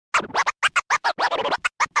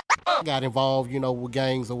got involved, with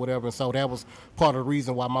gangs or whatever. And so that was part of the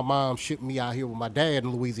reason why my mom shipped me out here with my dad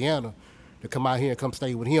in Louisiana to come out here and come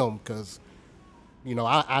stay with him because,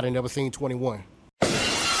 I done never seen 21.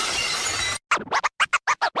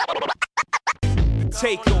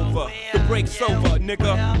 Takeover, the break's over,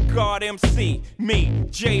 nigga. God MC, me,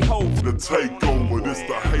 J-Hove. The takeover, this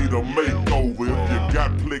the hater makeover. If you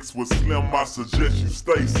got flicks with Slim, I suggest you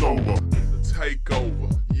stay sober. The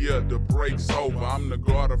takeover, yeah, the break's over. I'm the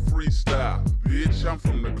god of freestyle, bitch. I'm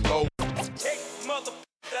from the clover. Check mother,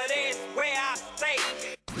 that is where I stay.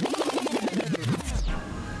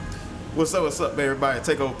 What's up, everybody?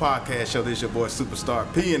 Takeover Podcast Show. This is your boy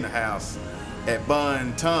Superstar P in the house at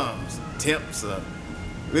Bun Tums. Temps.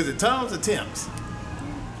 Is it Tums or Temps?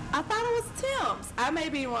 I thought it was Temps. I may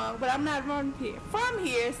be wrong, but I'm not from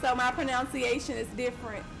here, so my pronunciation is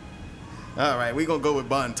different. All right, we're going to go with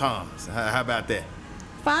Bun Tums. How about that?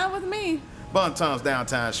 Fine with me. Bun Tums,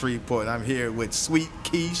 downtown Shreveport. I'm here with Sweet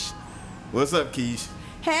Quiche. What's up, Quiche?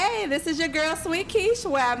 Hey, this is your girl, Sweet Quiche,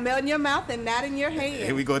 where I melt in your mouth and not in your hand.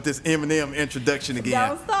 Here we go with this Eminem introduction again.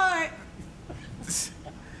 Don't start.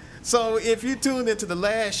 So if you tuned into the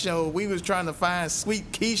last show, we was trying to find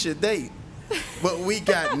Sweet Quiche a date, but we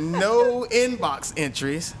got no inbox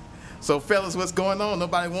entries. So fellas, what's going on?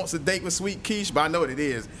 Nobody wants a date with Sweet Quiche, but I know what it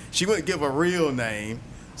is. She wouldn't give a real name.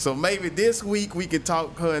 So maybe this week we can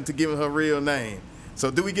talk her into giving her real name.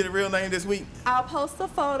 So do we get a real name this week? I'll post a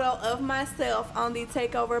photo of myself on the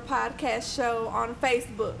Takeover Podcast Show on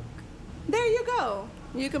Facebook. There you go.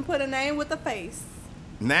 You can put a name with a face.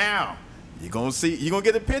 Now, you're going to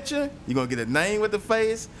get a picture, you're going to get a name with the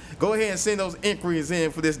face. Go ahead and send those inquiries in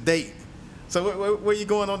for this date. So where you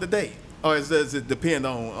going on the date? Or does it depend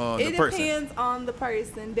on the person? It depends on the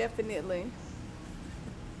person, definitely.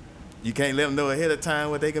 You can't let them know ahead of time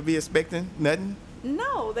what they can be expecting? Nothing?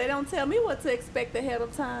 No, they don't tell me what to expect ahead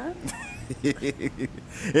of time.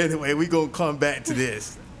 Anyway, we're going to come back to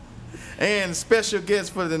this. And special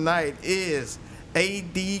guest for the night is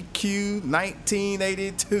ADQ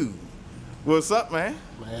 1982. What's up, man?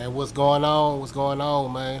 Man, what's going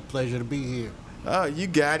on, man? Pleasure to be here. Oh, you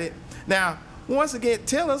got it. Now, once again,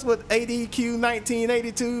 tell us what ADQ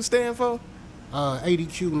 1982 stand for.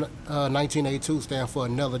 ADQ 1982 stand for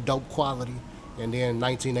Another Dope Quality. And then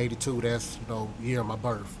 1982, that's, year of my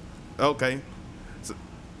birth. Okay.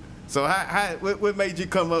 So what made you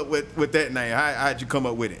come up with that name? How'd you come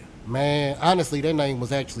up with it? Man, honestly, that name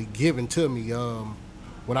was actually given to me.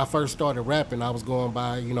 When I first started rapping, I was going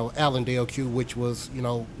by, Allendale Q, which was,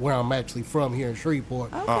 where I'm actually from here in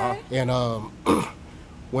Shreveport. Okay. And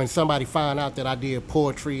when somebody found out that I did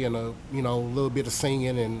poetry and a little bit of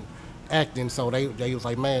singing and acting, so they was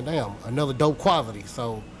like, man, damn, Another Dope Quality.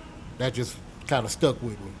 So that just kind of stuck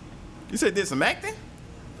with me. You said did some acting?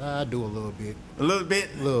 I do a little bit. A little bit?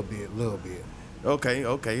 A little bit.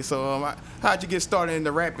 Okay. So how'd you get started in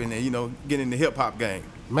the rapping and, get in the hip-hop game?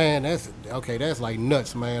 Man, that's like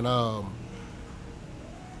nuts, man.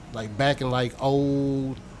 Like back in like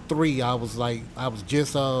 03, I was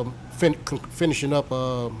just finishing up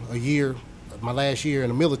a year, my last year in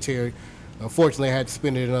the military. Unfortunately, I had to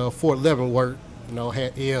spend it in Fort Leavenworth.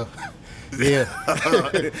 Yeah.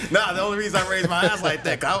 Nah, the only reason I raised my eyes like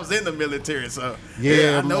that, 'cause I was in the military, so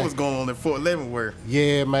I know what's going on in Fort Leavenworth.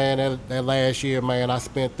 Yeah, man, that last year, man, I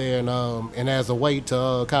spent there, and as a way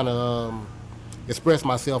to kind of express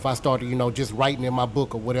myself, I started, just writing in my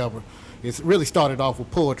book or whatever. It really started off with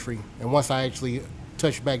poetry, and once I actually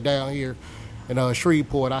touched back down here in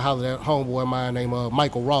Shreveport, I hollered at a homeboy of mine named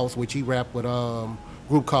Michael Ross, which he rapped with a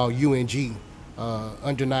group called UNG,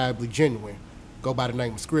 Undeniably Genuine, go by the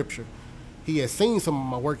name of Scripture. He had seen some of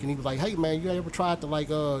my work, and he was like, hey, man, you ever tried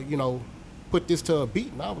to, put this to a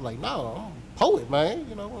beat? And I was like, no, I'm a poet, man,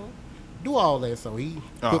 do all that. So he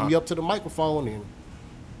put me up to the microphone and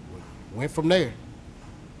went from there.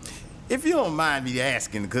 If you don't mind me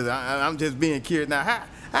asking, because I'm just being curious now,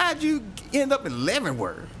 how'd you end up in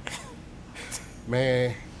Leavenworth?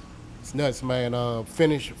 Man, it's nuts, man.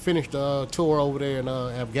 Finished the tour over there in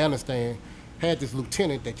Afghanistan. Had this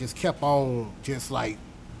lieutenant that just kept on just like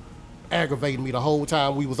aggravating me the whole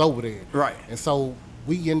time we was over there. Right. And so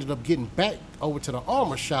we ended up getting back over to the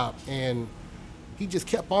armor shop, and he just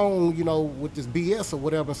kept on, with this BS or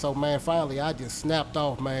whatever. So, man, finally I just snapped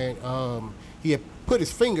off, man. He had put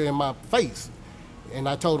his finger in my face, and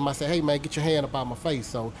I told him, I said, hey, man, get your hand up out my face.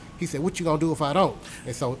 So he said, what you gonna do if I don't?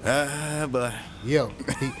 And so, but yeah,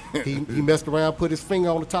 he messed around, put his finger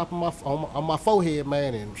on the top of on my forehead,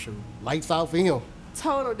 man, and shoot, lights out for him.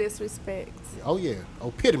 Total disrespect. Oh yeah,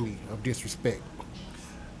 epitome of disrespect.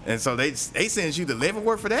 And so they sent you to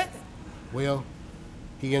Leavenworth for that? Well,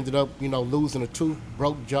 he ended up, losing a tooth,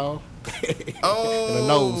 broke jaw, Oh, and a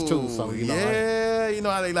nose too. So yeah, you know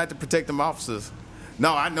how they like to protect them officers.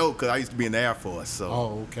 No, I know, cause I used to be in the Air Force. So.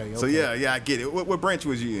 Oh, okay. So yeah, I get it. What branch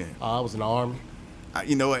was you in? I was in the Army.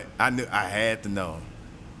 You know what? I knew I had to know.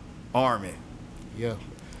 Army. Yeah.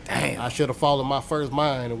 Damn. I should have followed my first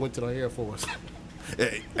mind and went to the Air Force.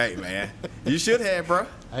 Hey, man, you should have, bro.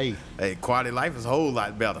 Hey, Quality life is a whole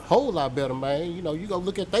lot better. whole lot better, man. You go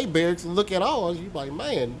look at they barracks and look at ours. You like,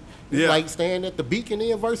 man, it's Yeah. like staying at the Beacon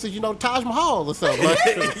Inn versus Taj Mahal or something.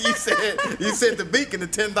 you said the beacon to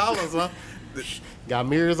 $10, huh? Got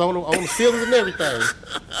mirrors on the ceilings and everything.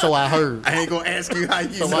 So I heard. I ain't gonna ask you how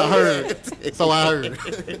you So know I heard. that. So I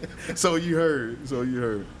heard. So you heard. So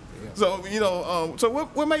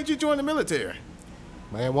what made you join the military?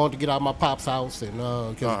 Man, wanted to get out of my pop's house and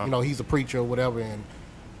because he's a preacher or whatever, and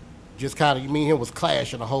just kind of me and him was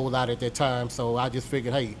clashing a whole lot at that time. So I just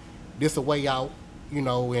figured, hey, this a way out, and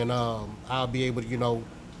I'll be able to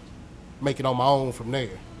make it on my own from there.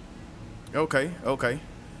 Okay.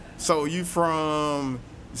 So you from?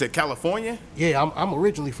 Is it California? Yeah, I'm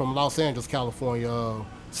originally from Los Angeles, California,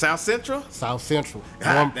 South Central? South Central,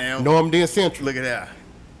 God damn. Normandy Central. Look at that.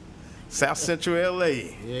 South Central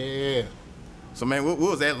LA. Yeah. So man, what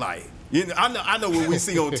was that like? I know what we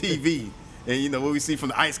see on TV, and what we see from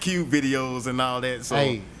the Ice Cube videos and all that. So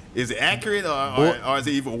Hey. is it accurate or is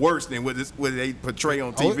it even worse than what they portray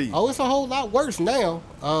on TV? It's a whole lot worse now.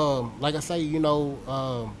 Like I say,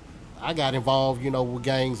 I got involved, with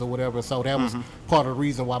gangs or whatever, and so that was part of the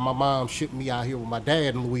reason why my mom shipped me out here with my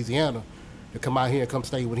dad in Louisiana to come out here and come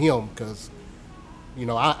stay with him, because,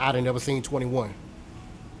 I done never seen 21.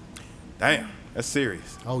 Damn, that's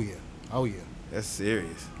serious. Oh yeah. That's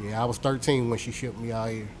serious. Yeah, I was 13 when she shipped me out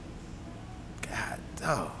here. God,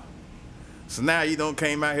 dog. So now you don't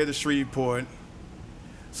came out here to Shreveport.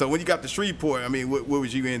 So when you got to Shreveport, I mean, what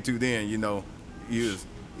was you into then? You was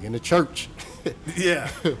In the church. yeah.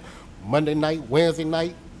 Monday night, Wednesday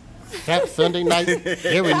night, Sunday night,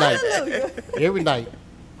 every night. Hallelujah. Every night.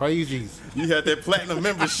 Praise Jesus. You had that platinum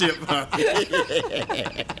membership, huh?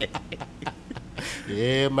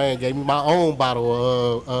 Yeah, man, gave me my own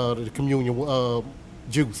bottle of the communion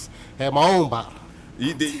juice. Had my own bottle.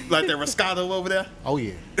 You did like that Roscato over there? Oh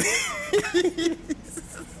yeah.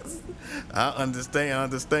 I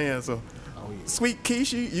understand. So, Oh yeah. Sweet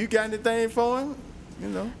Keisha, you got anything for him?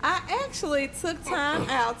 I actually took time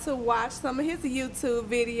out to watch some of his YouTube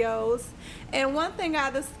videos. And one thing I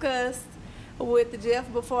discussed with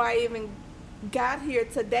Jeff before I even got here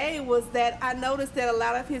today was that I noticed that a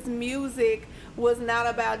lot of his music was not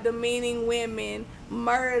about demeaning women,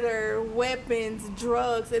 murder, weapons,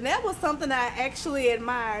 drugs, and that was something I actually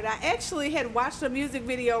admired. I actually had watched a music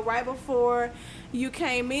video right before you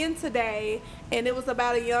came in today, and it was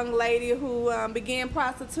about a young lady who began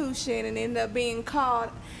prostitution and ended up being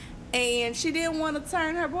caught, and she didn't want to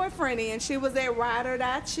turn her boyfriend in. She was that ride or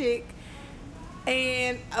die chick.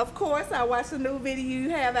 And of course I watched the new video you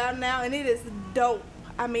have out now, and it is dope.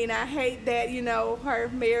 I mean, I hate that, her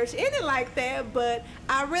marriage ended like that, but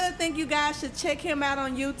I really think you guys should check him out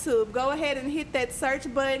on YouTube. Go ahead and hit that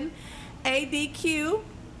search button, ADQ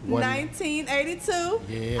 1982.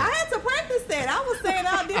 Yeah. I had to practice that. I was saying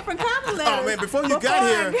all different kind of letters. Oh man, before you got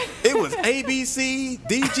here, it was ABC,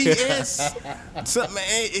 DGS, something.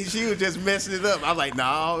 And she was just messing it up. I was like,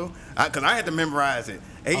 no, because I had to memorize it.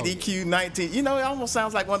 ADQ 19. It almost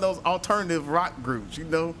sounds like one of those alternative rock groups. It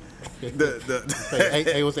was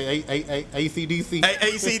ACDC.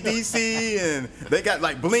 ACDC, and they got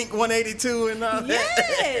like Blink 182 and all that.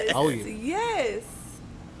 Yes. Oh, yeah. Yes.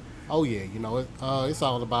 Oh yeah, it's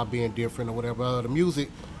all about being different or whatever. The music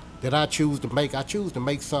that I choose to make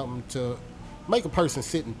something to make a person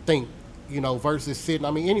sit and think, versus sitting.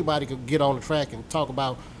 I mean, anybody could get on the track and talk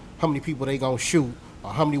about how many people they gonna shoot,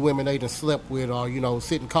 or how many women they done slept with, or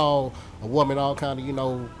sit and call a woman all kind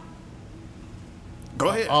of, Go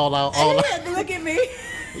ahead. all out. Look at me.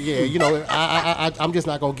 Yeah, I'm just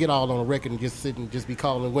not gonna get all on the record and just sit and just be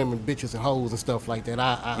calling women bitches and hoes and stuff like that.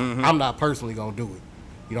 I'm not personally gonna do it.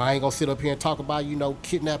 I ain't gonna sit up here and talk about,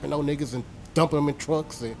 kidnapping no niggas and dumping them in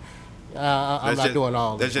trucks, and I'm not doing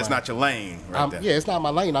all that. That's just not your lane, right there. Yeah, it's not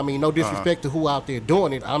my lane. I mean, no disrespect to who out there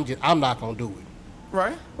doing it. I'm not gonna do it.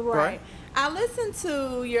 Right. I listened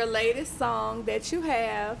to your latest song that you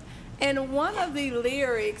have, and one of the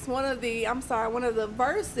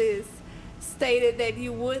verses stated that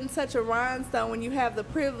you wouldn't touch a rhinestone when you have the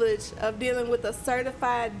privilege of dealing with a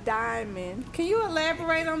certified diamond. Can you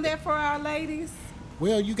elaborate on that for our ladies?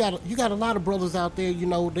 Well, you got a lot of brothers out there,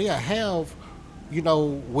 they'll have you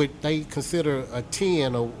know, what they consider a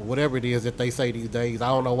 10 or whatever it is that they say these days. I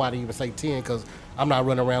don't know why they even say 10 because I'm not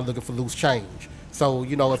running around looking for loose change. So,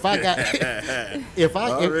 you know, if I got,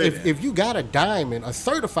 if you got a diamond, a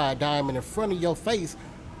certified diamond in front of your face,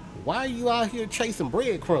 why are you out here chasing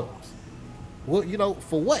breadcrumbs? Well, you know,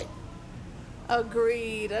 for what?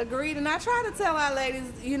 Agreed. And I try to tell our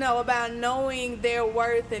ladies, you know, about knowing their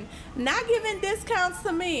worth and not giving discounts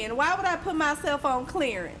to men. Why would I put myself on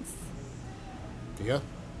clearance? Yeah,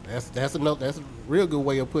 that's a real good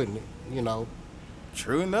way of putting it, you know.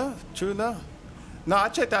 True enough. No, I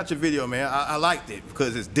checked out your video, man. I liked it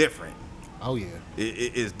because it's different. Oh, yeah.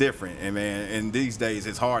 It's different, and man, and these days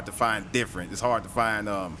it's hard to find different. It's hard to find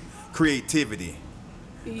creativity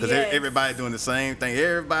because everybody doing the same thing.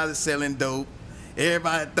 Everybody's selling dope.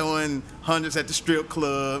 Everybody throwing hundreds at the strip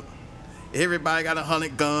club. Everybody got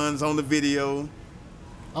 100 guns on the video.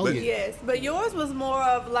 Oh, yeah. Yes, but yours was more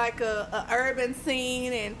of like a urban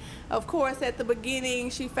scene, and of course at the beginning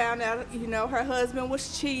she found out, you know, her husband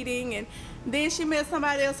was cheating, and then she met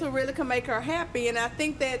somebody else who really could make her happy, and I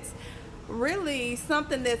think that's really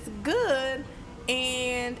something that's good,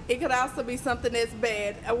 and it could also be something that's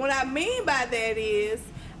bad. And what I mean by that is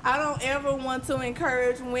I don't ever want to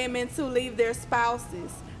encourage women to leave their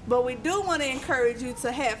spouses, but we do want to encourage you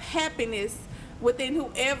to have happiness within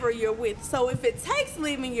whoever you're with. So if it takes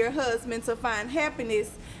leaving your husband to find happiness,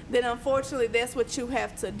 then unfortunately that's what you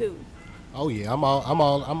have to do. Oh yeah, I'm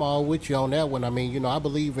all with you on that one. I mean, you know, I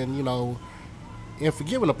believe in, you know, in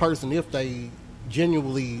forgiving a person if they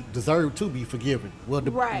genuinely deserve to be forgiven. Well,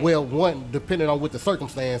 right. Well, one, depending on what the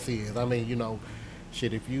circumstance is. I mean, you know,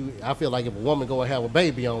 shit, I feel like if a woman go and have a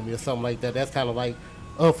baby on me or something like that, that's kind of like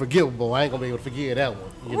unforgivable. I ain't gonna be able to forgive that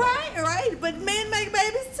one. You know? Right. But men make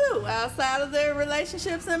babies too, outside of their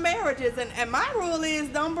relationships and marriages. And my rule is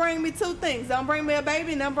don't bring me two things. Don't bring me a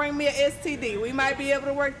baby and don't bring me a STD. We might be able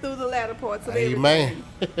to work through the latter parts of everything. Amen.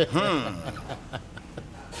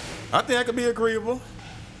 I think that could be agreeable.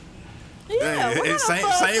 Yeah, it's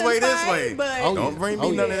same way this way. But don't bring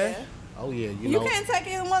me none of that. Oh yeah, you can't take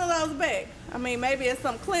either one of those back. I mean, maybe at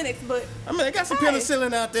some clinics, but I mean, they got some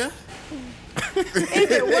penicillin out there.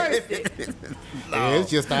 Is it worth it? Yeah, it's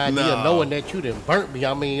just the idea of knowing that you done burnt me.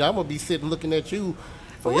 I mean, I'm gonna be sitting looking at you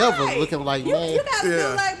forever, looking like, man. You gotta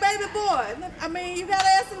do like baby boy. I mean, you gotta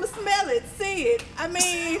ask him to smell it, see it. I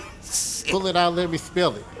mean, pull it out, let me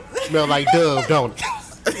smell it. Smell like Dove, don't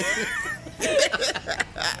it?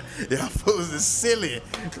 Yeah, fools is silly.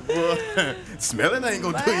 Boy, smelling ain't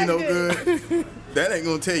gonna do you no good. That ain't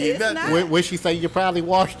gonna tell you nothing. When she say you probably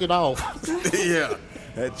washed it off. Yeah,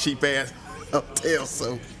 that cheap ass hotel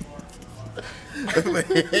soap. Anyway.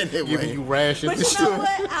 Giving you rashes. But you know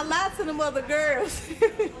what? I lied to them other girls.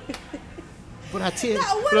 But I tell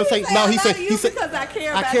you, he said, because I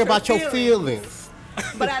care about your feelings.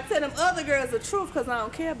 But I tell them other girls the truth because I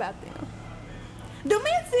don't care about them. Do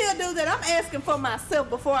men still do that? I'm asking for myself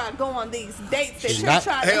before I go on these dates that you're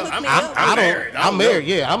trying to hook me up. I'm married.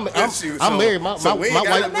 Yeah, I'm married.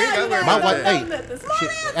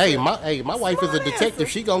 My wife is a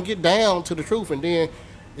detective. She gonna get down to the truth, and then,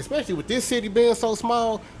 especially with this city being so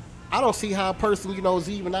small, I don't see how a person, you know, is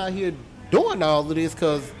even out here doing all of this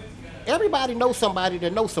because everybody knows somebody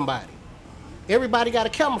that knows somebody. Everybody got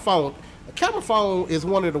a camera phone. A camera phone is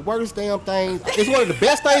one of the worst damn things. It's one of the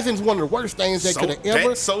best things and it's one of the worst things that could have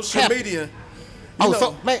ever social happened. Media.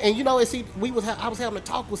 So man, and you know, I was having a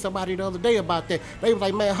talk with somebody the other day about that. They was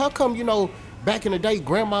like, man, how come, you know, back in the day,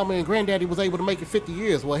 grandmama and granddaddy was able to make it 50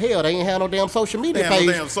 years? Well, hell, they ain't had no damn social media page.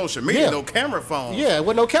 No damn social media, no camera phones. Yeah,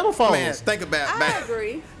 with no camera phones. Man, think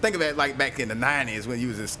about like back in the 90s when you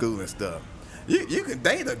was in school and stuff. You could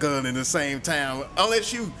date a gun in the same town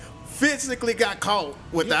unless you physically got caught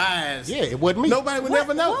with the eyes. Yeah, it wasn't me. Nobody would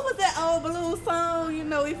never know. What was that old blue song? You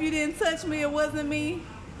know, if you didn't touch me, it wasn't me.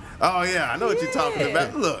 Oh yeah, I know what you're talking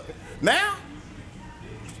about. Look, now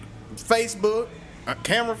Facebook,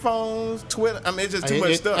 camera phones, Twitter. I mean, it's just too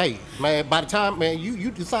much stuff. Hey, man, by the time, man, you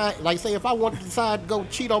decide, like, say, if I want to decide to go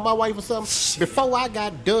cheat on my wife or something, before I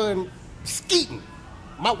got done skeeting,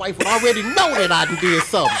 my wife would already know that I did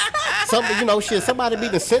something. Something, you know, somebody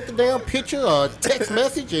be sent the damn picture or text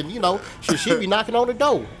message, and, you know, she'd be knocking on the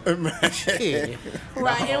door.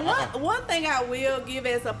 Right, and one thing I will give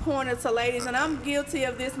as a pointer to ladies, and I'm guilty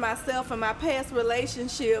of this myself in my past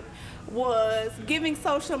relationship, was giving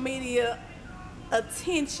social media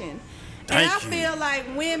attention. And I feel like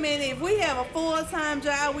women, if we have a full-time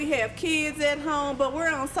job, we have kids at home, but we're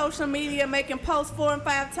on social media making posts 4 and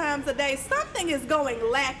 5 times a day, something is going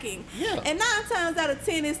lacking. Yeah. And 9 times out of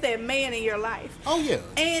 10, it's that man in your life. Oh, yeah.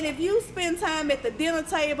 And if you spend time at the dinner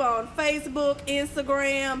table on Facebook,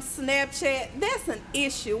 Instagram, Snapchat, that's an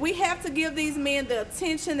issue. We have to give these men the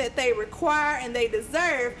attention that they require and they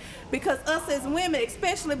deserve, because us as women,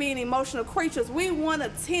 especially being emotional creatures, we want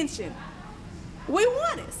attention. We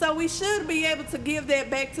want it. So we should be able to give that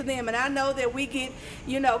back to them. And I know that we get,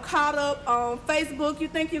 caught up on Facebook. You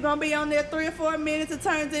think you're going to be on there 3 or 4 minutes, it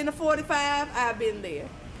turns into 45. I've been there.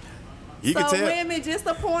 You can tell. Women, just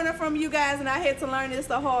a pointer from you guys, and I had to learn this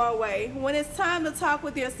the hard way. When it's time to talk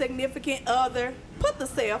with your significant other, put the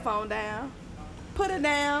cell phone down. Put it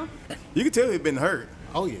down. You can tell they've been hurt.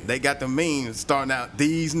 Oh, yeah. They got the memes starting out,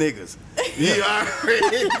 these niggas. You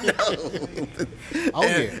already know. Oh,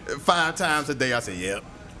 yeah. 5 times a day, I say, yep.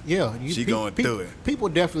 Yeah. She going through it. People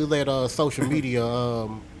definitely let social media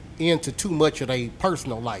into too much of their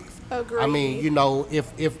personal life. Agreed. I mean,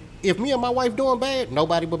 if me and my wife doing bad,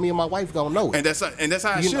 nobody but me and my wife gonna know it. And that's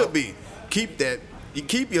how it should be. You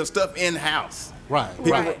keep your stuff in house.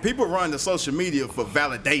 Right. People run to social media for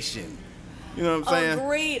validation. You know what I'm saying?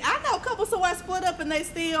 Agreed. I know a couple so I split up and they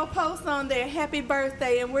still post on their happy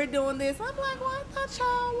birthday and we're doing this. I'm like, well, I thought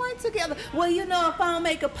y'all weren't together. Well, if I don't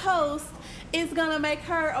make a post, it's gonna make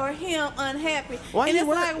her or him unhappy. Why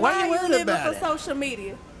are you living for social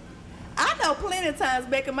media? I know plenty of times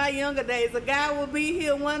back in my younger days, a guy will be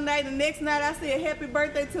here one night, the next night I say a happy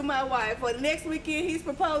birthday to my wife, or the next weekend he's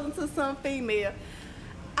proposing to some female.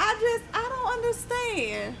 I don't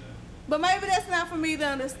understand. But maybe that's not for me to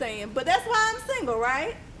understand. But that's why I'm single,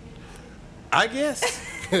 right? I guess.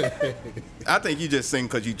 I think you just sing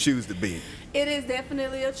because you choose to be. It is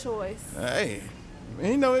definitely a choice. Hey,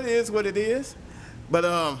 it is what it is. But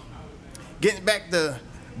getting back to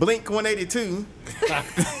Blink 182,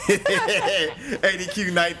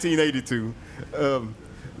 ADQ 1982.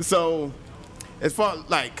 So, as far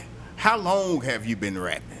like, how long have you been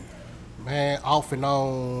rapping? Man, off and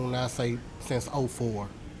on, I say since 04.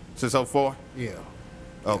 Since 04? Yeah.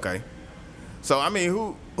 Okay. So, I mean,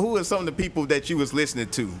 who are some of the people that you was listening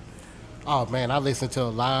to? Oh, man, I listen to a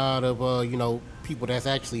lot of, people that's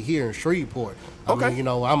actually here in Shreveport. I mean,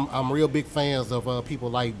 I'm real big fans of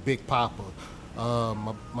people like Big Papa,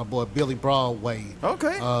 my boy Billy Broadway.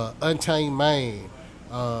 Okay. Untamed Maine,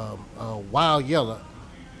 Wild Yellow,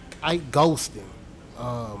 Ike Ghostin.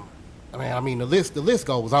 The list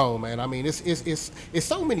goes on, man. I mean, it's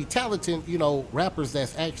so many talented, rappers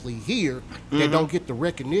that's actually here that don't get the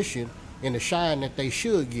recognition and the shine that they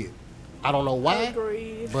should get. I don't know why.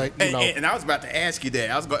 Agreed. But and I was about to ask you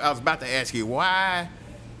that. I was about to ask you why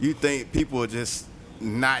you think people are just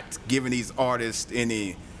not giving these artists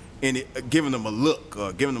any giving them a look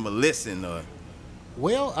or giving them a listen, or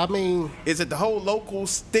well, I mean, is it the whole local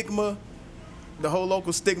stigma? The whole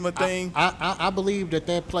local stigma thing? I believe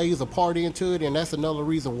that plays a part into it, and that's another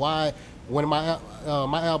reason why when my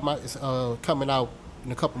album is coming out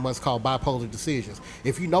in a couple months called Bipolar Decisions.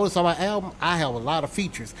 If you notice on my album, I have a lot of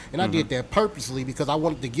features, and I did that purposely because I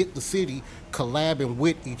wanted to get the city collabing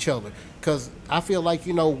with each other. Because I feel like,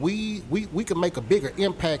 we can make a bigger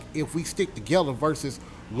impact if we stick together versus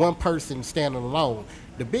one person standing alone.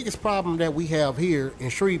 The biggest problem that we have here in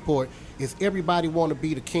Shreveport is everybody want to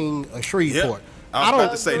be the king of Shreveport. Yep. I was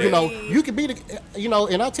about to say that. You can be the,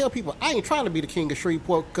 and I tell people, I ain't trying to be the king of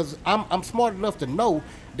Shreveport because I'm smart enough to know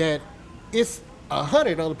that it's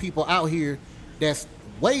 100 other people out here that's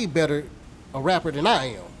way better a rapper than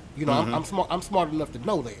I am. I'm smart enough to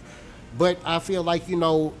know that. But I feel like,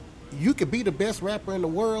 you could be the best rapper in the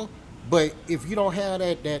world, but if you don't have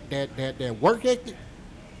that work ethic,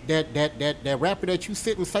 that rapper that you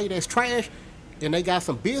sit and say that's trash, and they got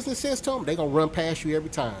some business sense to them, they gonna run past you every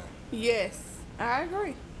time. Yes, I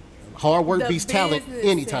agree. Hard work beats talent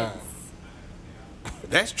anytime.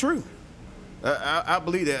 That's true. I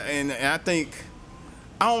believe that, and I think,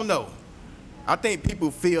 I don't know. I think people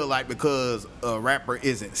feel like because a rapper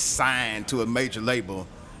isn't signed to a major label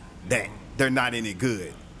that they're not any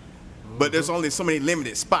good. But there's only so many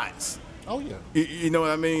limited spots. Oh, yeah. You know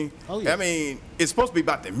what I mean? Oh, yeah. I mean, it's supposed to be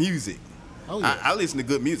about the music. Oh, yeah. I listen to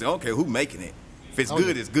good music. I don't care who's making it. If it's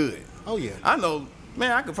good, it's good. Oh, yeah. I know,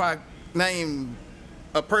 man, I could probably name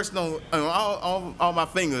a person on all my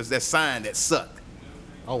fingers that's signed that suck.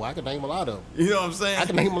 Oh, I can name a lot of them. You know what I'm saying? I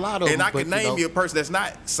can name a lot of them. And I can name you a person that's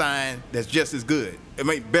not signed that's just as good. It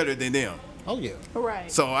may be better than them. Oh, yeah.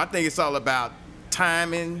 Right. So I think it's all about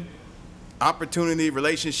timing, opportunity,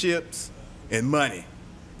 relationships, and money.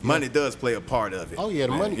 money does play a part of it. Oh yeah,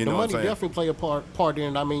 the man. money, You the know what money I'm saying? definitely play a part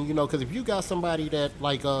in it. I mean, you know, because if you got somebody that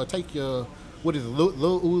like take your what is it,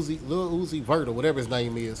 Lil Uzi Vert or whatever his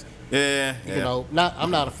name is. Yeah, You know,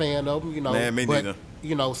 I'm not a fan of him. You know, Man, me but neither.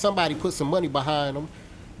 you know, somebody put some money behind him.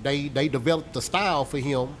 They developed the style for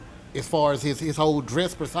him as far as his whole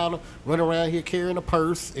dress persona, running around here carrying a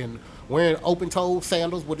purse and wearing open-toed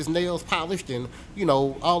sandals with his nails polished and, you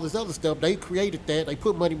know, all this other stuff. They created that. They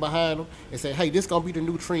put money behind him and said, hey, this going to be the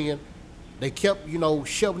new trend. They kept, you know,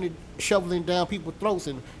 shoveling down people's throats,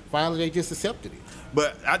 and finally they just accepted it.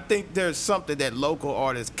 But I think there's something that local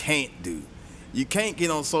artists can't do. You can't get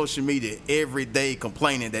on social media every day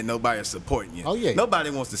complaining that nobody's supporting you. Oh, yeah. Nobody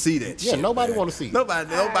wants to see that Yeah, shit. nobody man. wanna see it.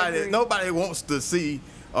 agree. Nobody wants to see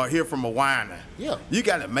or hear from a whiner. Yeah. You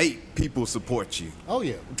got to make people support you. Oh,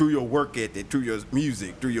 yeah. Through your work ethic, through your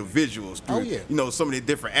music, through your visuals, through Oh, yeah. you know, so many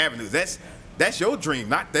different avenues. That's your dream,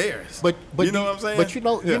 not theirs. But you know what I'm saying? But you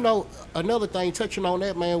Yeah. know another thing, touching on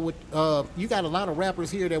that, man, with you got a lot of rappers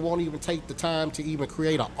here that won't even take the time to even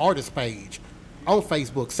create an artist page on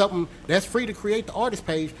Facebook. Something that's free to create the artist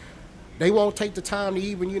page. They won't take the time to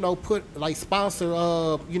even, you know, put like sponsor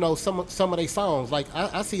you know, some of their songs. Like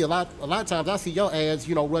I see a lot of times I see your ads,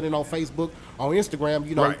 you know, running on Facebook, on Instagram,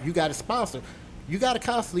 you know, Right. you got to sponsor. You got to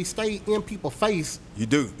constantly stay in people's face. You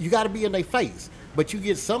do. You got to be in their face. But you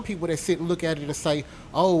get some people that sit and look at it and say,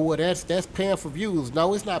 "Oh, well, that's paying for views."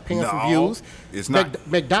 No, it's not paying for No, views. it's not.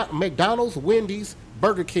 McDonald's, Wendy's,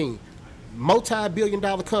 Burger King,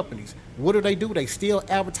 multi-billion-dollar companies. What do? They still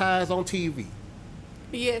advertise on TV.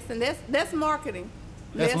 Yes, and that's marketing.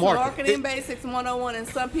 That's That's marketing. marketing basics 101, and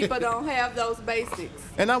some people don't have those basics.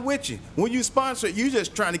 And I'm with you. When you sponsor it, you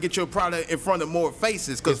just trying to get your product in front of more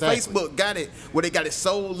faces because Exactly. Facebook got it where they got it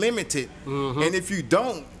so limited. And if you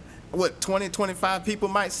don't, what, 20, 25 people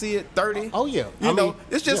might see it, 30? Oh, yeah. You I know, mean,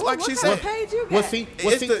 it's just yeah. like What she kind of said. page you got? Well, see,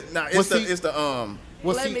 It's the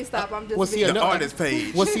Let me stop. I'm just see, being- the artist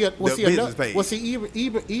page. Well, see, the business page. Well, see,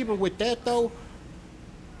 even with that though,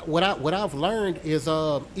 what I've learned is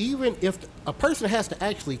even if a person has to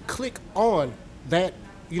actually click on that,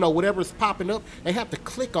 you know, whatever's popping up, they have to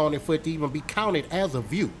click on it for it to even be counted as a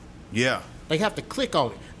view. Yeah. They have to click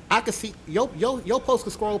on it. I can see your post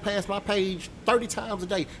can scroll past my page 30 times a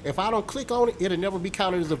day. If I don't click on it, it'll never be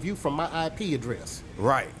counted as a view from my IP address.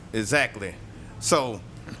 Right, exactly. So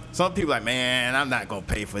some people like, man, I'm not gonna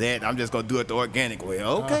pay for that. I'm just gonna do it the organic way.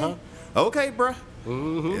 Okay, okay, bruh.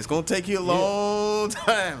 It's gonna take you a long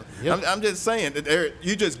time. Yep. I'm just saying that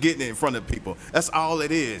you're just getting it in front of people. That's all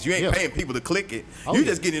it is. You ain't Yeah. paying people to click it. Oh, You yeah.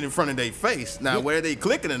 just getting it in front of their face. Now, Yeah. whether they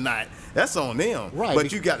clicking or not, that's on them. Right.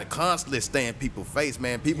 But you got to constantly stay in people's face,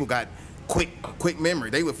 man. People got quick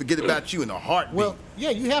memory. They will forget about you in a heartbeat. Well,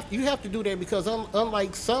 yeah, you have to do that because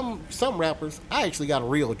unlike some rappers, I actually got a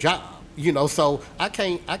real job. You know, so I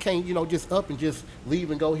can't, you know, just up and just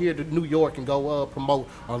leave and go here to New York and go promote,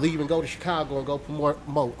 or leave and go to Chicago and go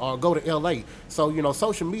promote, or go to LA. So, you know,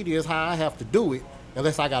 social media is how I have to do it.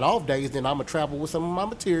 Unless I got off days, then I'm gonna travel with some of my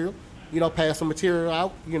material, you know, pass some material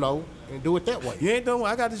out, you know, and do it that way. you ain't doing.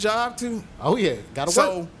 I got a job too. Oh yeah, gotta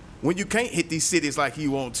So work. when you can't hit these cities like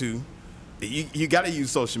you want to, you got to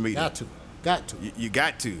use social media. Got to. You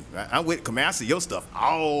got to. I'm with. Come on, I see your stuff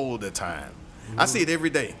all the time. I see it every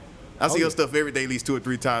day. I see Oh, your yeah. stuff every day, at least 2 or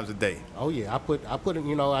 3 times a day. Oh yeah, I put it.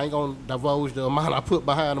 You know, I ain't gonna divulge the amount I put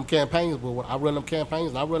behind them campaigns, but when I run them campaigns,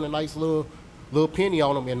 and I run a nice little penny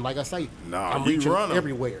on them, and like I say, I'm you reaching run 'em.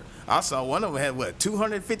 everywhere. I saw one of them had what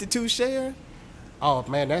 252 shares. Oh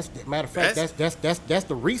man, matter of fact, that's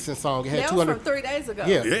the recent song. It had That 200. was from 3 days ago.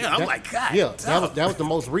 Yeah, Yeah, I'm like, God, Yeah, dog. that was the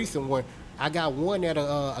most recent one. I got one that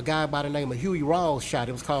a guy by the name of Huey Rawls shot.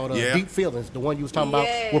 It was called Yeah. Deep Feelings, the one you was talking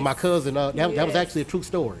Yes. about with my cousin. That was Yes. actually a true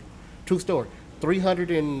story.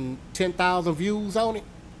 310,000 views on it.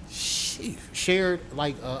 Sheesh. Shared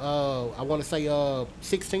like I want to say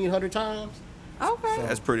 1,600 times. Okay.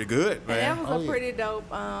 That's pretty good, And man. that was Oh, a yeah. pretty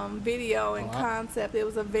dope video and concept. It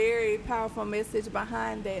was a very powerful message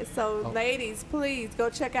behind that. So, ladies, please go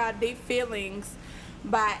check out Deep Feelings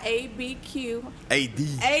by ABQ. AD.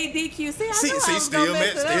 ADQ. See, I See, knew I see, was still gonna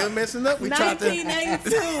mess it up. messing up. We tried to.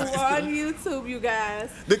 1982 on YouTube, you guys.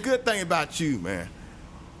 The good thing about you, man,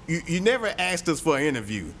 you never asked us for an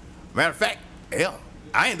interview. Matter of fact, hell,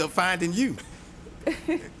 I ended up finding you.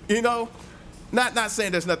 You know, not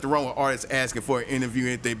saying there's nothing wrong with artists asking for an interview or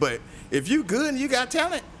anything, but if you good and you got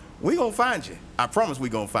talent, we gonna find you. I promise we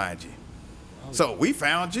gonna find you. So we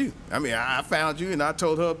found you. I mean, I found you, and I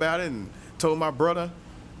told her about it, and told my brother.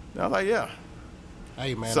 I was like, yeah.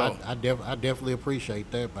 Hey man, So- I definitely appreciate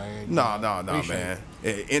that, man. No, Appreciate man.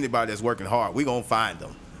 it. Anybody that's working hard, we gonna find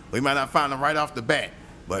them. We might not find them right off the bat,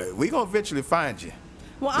 but we gonna eventually find you.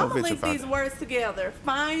 Well, No I'm gonna venture link these finder. words together.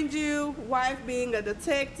 Find you, wife being a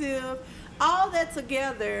detective, all that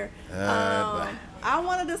together. I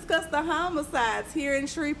want to discuss the homicides here in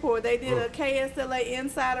Shreveport. They did a KSLA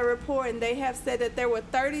insider report, and they have said that there were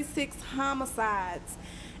 36 homicides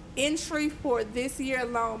in Shreveport this year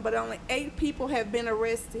alone, but only 8 people have been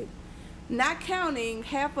arrested. Not counting,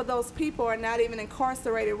 half of those people are not even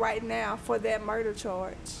incarcerated right now for that murder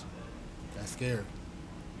charge. That's scary.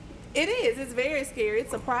 It is. It's very scary.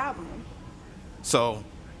 It's a problem. So,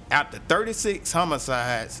 out the 36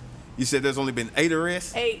 homicides, you said there's only been 8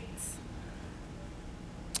 arrests? 8.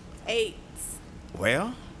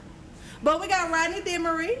 Well, But we got Rodney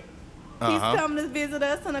Demery. He's Uh-huh. coming to visit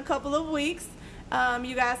us in a couple of weeks.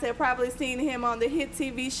 You guys have probably seen him on the hit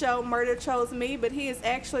TV show Murder Chose Me, but he is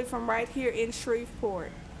actually from right here in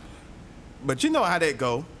Shreveport. but you know how that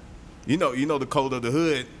go. You know the code of the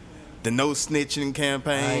hood, the no snitching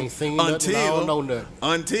campaign. I ain't seen nothing. I don't know nothing.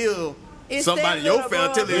 Until It's somebody their your little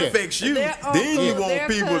family till brother, it affects you, their then you uncle, want their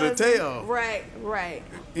people to cousin. tell. Right.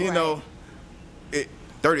 You right. know,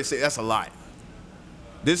 36, that's a lot.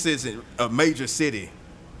 This isn't a major city.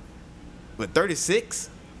 But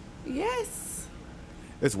 36? Yes.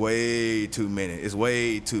 It's way too many. It's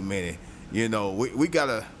way too many. You know, we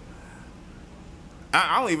gotta.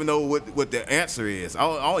 I don't even know what the answer is. I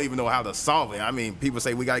don't even know how to solve it. I mean, people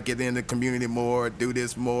say we gotta get in the community more, do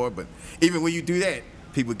this more, but even when you do that,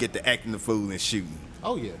 people get to acting the fool and shooting.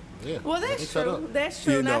 Oh yeah, yeah. Well, They that's shut true. up. That's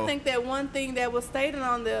true. You And know. I think that one thing that was stated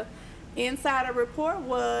on the insider report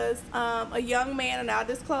was a young man, and I'll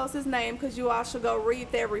disclose his name because you all should go read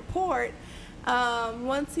that report.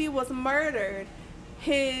 Once he was murdered,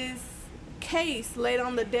 his case laid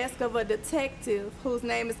on the desk of a detective whose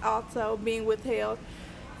name is also being withheld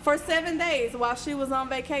for 7 days while she was on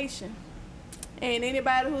vacation. And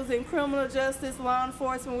anybody who's in criminal justice, law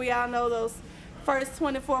enforcement, we all know those first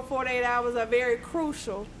 24, 48 hours are very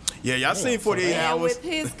crucial. Yeah, y'all seen 48 And hours. with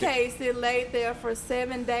his case, it laid there for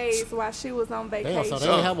 7 days while she was on Damn, vacation. so they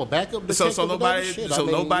didn't have a backup detective. So or nobody, nothing? Shit, so I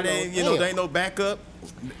mean, nobody, damn. there ain't no backup.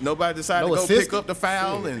 Nobody decided No to go pick assistant? up the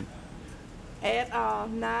file, Shit. and At all,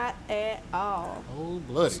 not at all. Oh,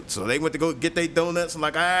 bloody. so they went to go get their donuts. and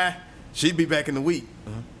like, she'd be back in the week.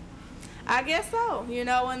 I guess so. You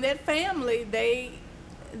know, and that family, they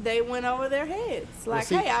went over their heads. Like,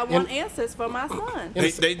 see, hey, I want and- answers for my son.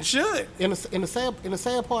 They should. And the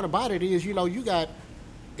sad part about it is, you know,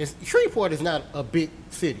 Shreveport is not a big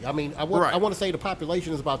city. I mean, I Right. want to say the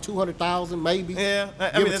population is about 200,000, maybe. Yeah, I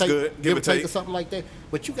Give mean, or that's take- good. Give or take or something like that.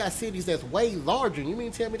 But you got cities that's way larger. You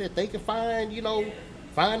mean tell me that they can find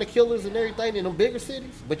the killers and everything in them bigger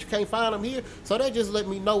cities, but you can't find them here? So that just let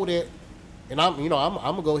me know that, and I'm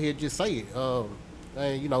gonna go ahead and just say it. And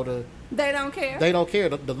They don't care. they don't care.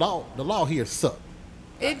 The law here suck.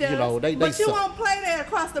 It does. you know, they but you suck. won't play that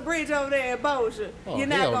across the bridge over there at Bossier. Oh, You're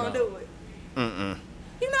not hell going to no. do it.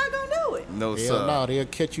 You're not going to do it. No, Hell sir. no, they'll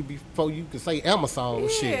catch you before you can say Amazon Yeah,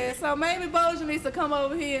 shit. so maybe Bossier needs to come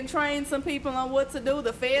over here and train some people on what to do.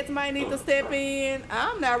 The feds might need to step in.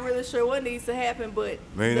 I'm not really sure what needs to happen, but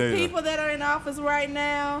Me the neither. people that are in office right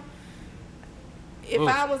now, if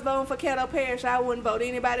I was voting for Caddo Parish, I wouldn't vote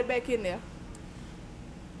anybody back in there.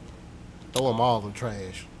 Throw them all in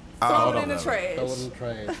trash. Throw it in the Throw it trash. in the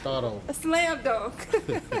trash. Start over. A slam dunk.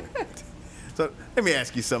 So let me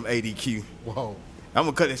ask you something, ADQ. Whoa. I'm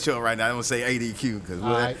gonna cut this short right now. I'm gonna say ADQ because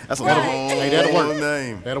right. that's a Right. long Hey, that'll work.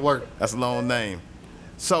 name. That'll work. That's a long name.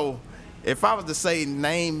 So, if I was to say,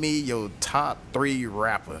 name me your top 3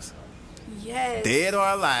 rappers, Yes. dead or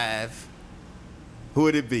alive, who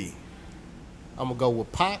would it be? I'm gonna go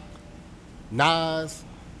with Pac, Nas,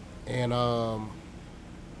 and I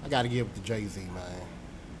gotta give it to Jay-Z,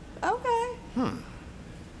 man. Okay.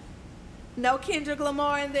 No Kendrick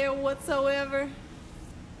Lamar in there whatsoever.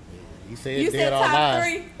 He said You dead said or top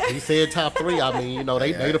alive. 3? He said top 3. I mean,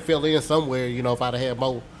 they'd have filled in somewhere, if I'd have had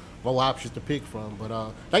more options to pick from.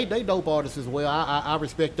 But they dope artists as well. I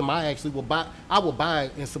respect them. I actually will buy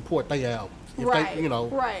and support their albums. If Right, they,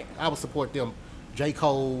 right. I would support them. J.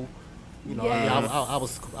 Cole, Yes. I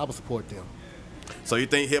would support them. So you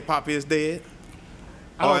think hip hop is dead,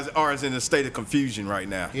 or is in a state of confusion right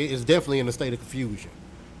now? It is definitely in a state of confusion.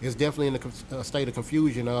 It's definitely in a state of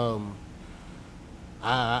confusion. All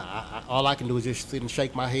I can do is just sit and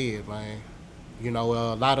shake my head, man. A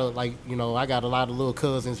lot of I got a lot of little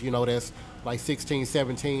cousins, that's like 16,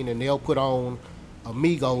 17, and they'll put on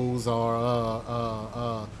Amigos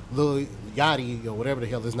or Lil Yachty or whatever the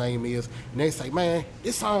hell his name is, and they say, man,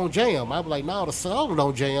 this song jam. I'm like, no, the song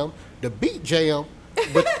don't jam, the beat jam,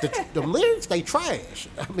 but the lyrics they trash.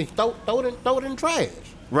 I mean, throw it in trash.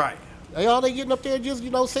 Right. All they getting up there just,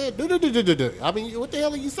 saying, do. I mean, what the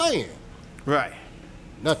hell are you saying? Right.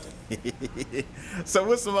 Nothing. So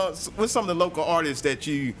what's some of the local artists that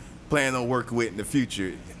you plan on working with in the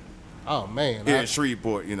future Oh man, here in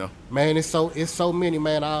Shreveport? Man, it's so many,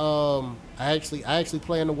 man. I actually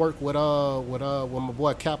plan to work with my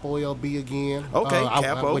boy Capo LB again. Okay,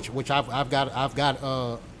 Capo. Which I've got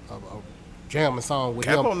a jamming song with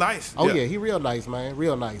him. Capo nice. Oh yeah, he real nice, man.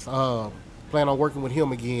 Real nice. Plan on working with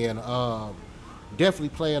him again. Definitely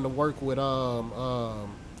plan to work with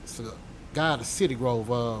it's a guy at City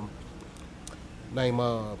Grove. Name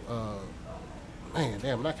man,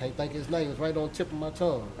 damn, I can't think his name. It's right on the tip of my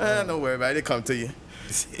tongue. Don't worry about it. It come to you.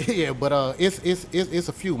 Yeah, but it's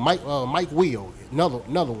a few. Mike Wheel,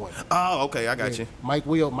 another one. Oh, okay, I got you. Mike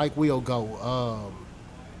Wheel go.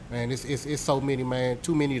 Man, it's so many, man.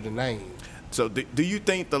 Too many to name. So do you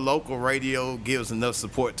think the local radio gives enough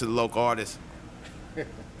support to the local artists?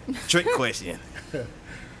 Trick question.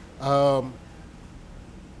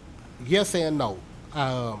 Yes and no.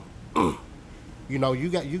 You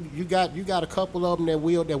got a couple of them that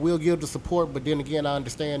will give the support, but then again, I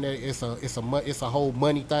understand that it's a whole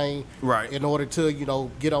money thing. Right. In order to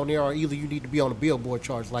get on there, or either you need to be on the Billboard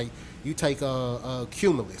charts. Like you take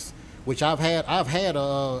Cumulus, which I've had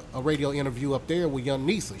a radio interview up there with Young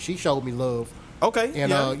Nisa. She showed me love. Okay.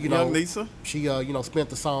 And Young Nisa. She spent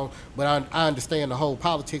the song, but I understand the whole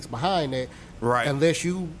politics behind that. Right. Unless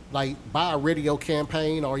you buy a radio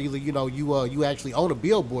campaign, or either you actually own a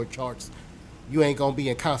Billboard charts, you ain't gonna be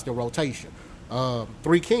in constant rotation.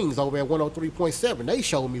 Three Kings over at 103.7, they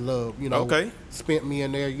showed me love. Okay. Spent me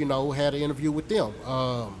in there. Had an interview with them.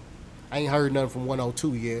 I ain't heard nothing from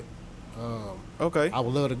 102 yet. Okay. I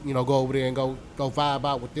would love to go over there and go vibe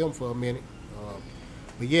out with them for a minute.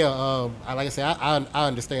 But yeah, like I said, I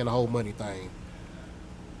understand the whole money thing.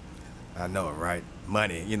 I know it, right?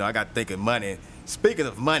 Money. I got to think of money. Speaking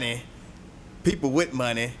of money, people with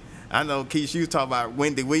money, I know, Keisha, you was talking about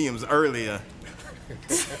Wendy Williams earlier.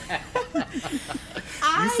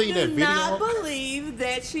 I seen that do video? not believe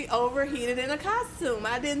that she overheated in a costume.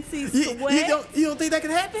 I didn't see sweat. You don't think that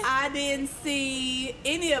could happen? I didn't see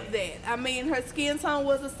any of that. I mean, her skin tone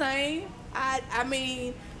was the same. I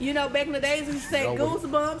mean, back in the days when you said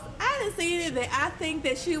goosebumps, I didn't see any of that. I think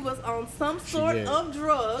that she was on some sort of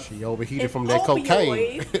drug. She overheated from that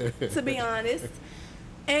cocaine. To be honest.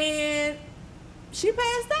 And she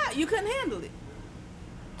passed out. You couldn't handle it.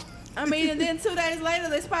 I mean, and then 2 days later,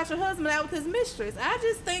 they spot your husband out with his mistress. I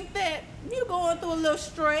just think that you going through a little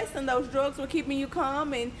stress, and those drugs were keeping you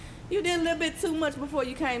calm, and you did a little bit too much before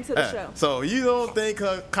you came to the show. So you don't think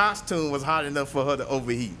her costume was hot enough for her to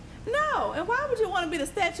overheat? No, and why would you want to be the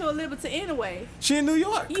Statue of Liberty anyway? She in New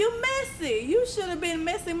York. You messy. You should have been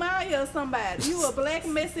Messy Maya or somebody. You a black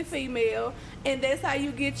messy female, and that's how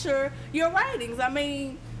you get your ratings. I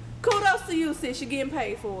mean, kudos to you, sis. You're getting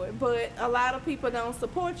paid for it. But a lot of people don't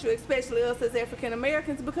support you, especially us as African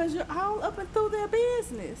Americans, because you're all up and through their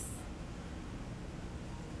business.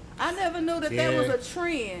 I never knew that was a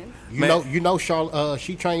trend.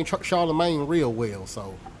 She trained Charlemagne real well,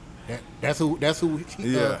 so that's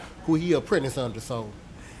who he apprentice under. So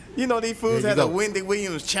these fools had a Wendy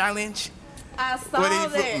Williams challenge. I saw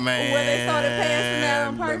that when they started passing out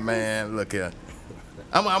on purpose. Man, look here.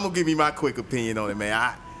 I'm gonna give you my quick opinion on it,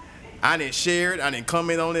 man. I didn't share it. I didn't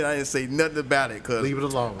comment on it. I didn't say nothing about it. Cause leave it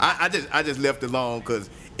alone. I just left it alone because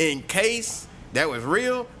in case that was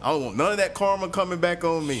real, I don't want none of that karma coming back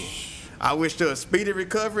on me. I wish her a speedy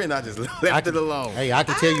recovery, and I just left it alone. Hey, I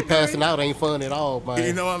can tell you passing out ain't fun at all, man.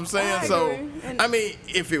 You know what I'm saying? I mean,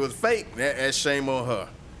 if it was fake, that's shame on her.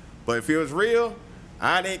 But if it was real,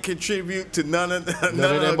 I didn't contribute to none of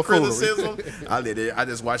the criticism. I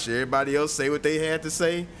just watched everybody else say what they had to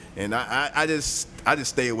say, and I just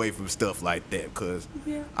stay away from stuff like that because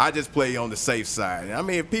I just play on the safe side. I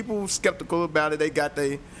mean, if people skeptical about it, they got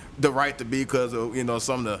the right to be because of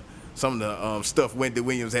some of the stuff Wendy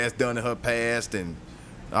Williams has done in her past and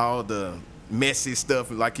all the messy stuff,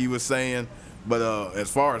 like you were saying. But as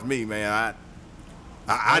far as me, man,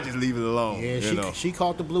 I just leave it alone. Yeah, she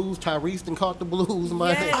caught the blues. Tyrese done caught the blues, man.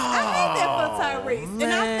 Yes, I hate that for Tyrese. Man.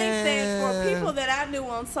 And I think that for people that I knew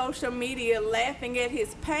on social media laughing at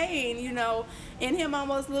his pain, and him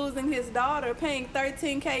almost losing his daughter, paying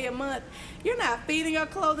 $13K a month, you're not feeding or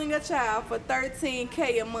clothing a child for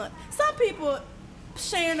 $13K a month. Some people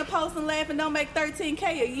sharing the post and laughing don't make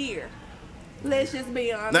 $13K a year. Let's just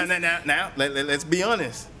be honest. Now, let's be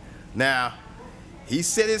honest. Now, he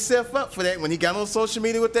set himself up for that when he got on social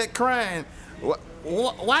media with that crying.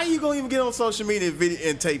 Why are you going to even get on social media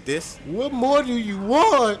and tape this? What more do you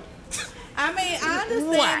want? I mean, I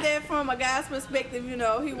understand Why? that from a guy's perspective, you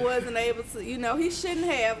know, he wasn't able to, you know, he shouldn't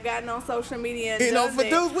have gotten on social media and You know, done for that.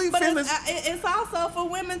 dudes, we but feel it's also for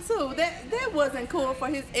women too. That wasn't cool for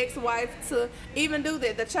his ex-wife to even do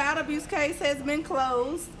that. The child abuse case has been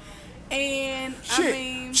closed, and She, I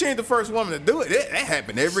mean, she ain't the first woman to do it. That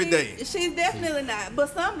happen every day. She's definitely not.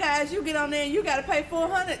 But some guys, you get on there and you got to pay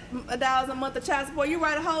 $400 a month of child support. You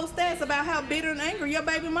write a whole stats about how bitter and angry your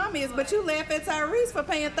baby mama is, but you laugh at Tyrese for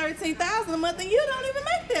paying $13,000 a month, and you don't even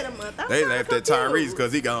make that a month. I'm They kinda laughed at confused. Tyrese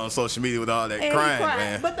because he got on social media with all that And he crying, cried.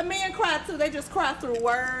 man. But the men cry too. They just cry through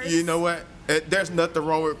words. You know what? There's nothing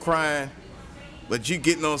wrong with crying, but you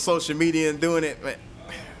getting on social media and doing it, man.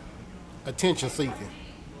 Attention seeking.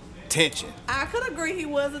 Tension. I could agree he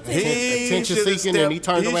was a He Attention shoulda seeking, and he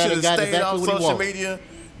turned around and shoulda got stayed exactly off what he social wanted. media,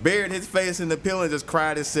 buried his face in the pillow, and just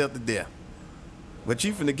cried himself to death. But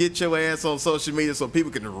you finna get your ass on social media so people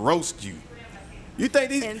can roast you. You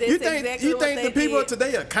think these? And that's You think exactly you what think they the people did.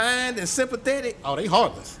 today are kind and sympathetic? Oh, they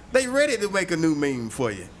heartless. They ready to make a new meme for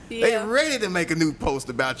you. They Yeah. ready to make a new post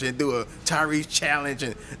about you and do a Tyrese challenge.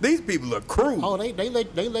 And these people are cruel. Oh, they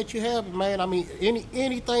let you have it, man. I mean,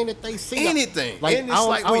 anything that they see. Anything. Like Any I don't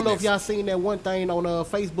slight know if weakness. y'all seen that one thing on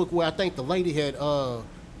Facebook where I think the lady had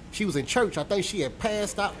she was in church. I think she had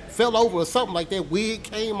passed out, fell over or something like that. Wig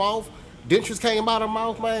came off, dentures came out of her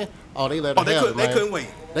mouth, man. Oh, they let her They have couldn't. it, man. They couldn't wait.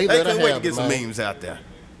 They They let her couldn't wait to have get it, some man. memes out there.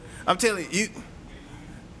 I'm telling you,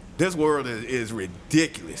 this world is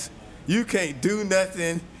ridiculous. You can't do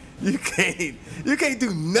nothing. You can't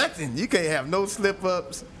do nothing. You can't have no slip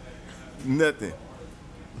ups. Nothing.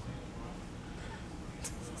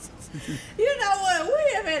 You know what?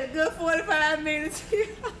 We have had a good 45 minutes here.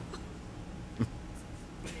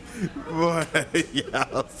 Boy, y'all I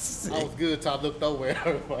was good till I looked over at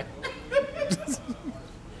her.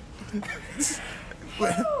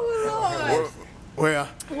 Oh, Lord. well,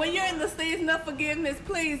 When you're in the season of forgiveness,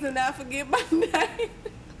 please do not forget my name.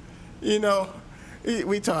 you know,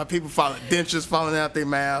 we talk people dentures falling out their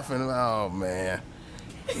mouth, and oh man,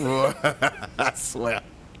 boy, I swear.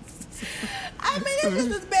 I mean, it's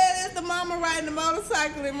just as bad as the mama riding the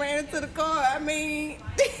motorcycle and ran into the car. I mean,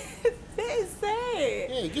 that's sad.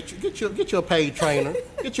 Yeah, get your paid trainer.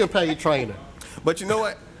 Get your paid trainer. But you know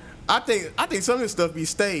what? I think some of this stuff be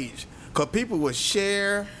staged, cause people will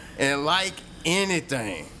share and like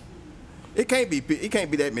anything. It can't be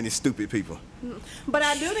that many stupid people. But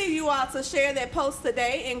I do need you all to share that post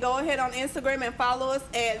today and go ahead on Instagram and follow us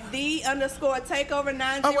at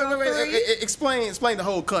 _takeover903. Oh wait. Explain the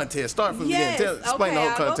whole contest. Start from Yes. the beginning. Explain the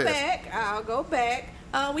whole contest. I'll go back.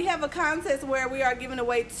 We have a contest where we are giving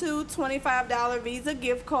away 2 $25 Visa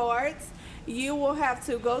gift cards. You will have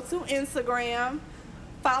to go to Instagram,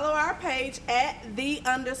 follow our page at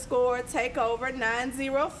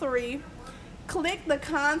 _takeover903. Click the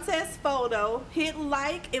contest photo, hit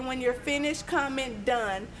like, and when you're finished, comment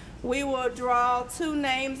done. We will draw 2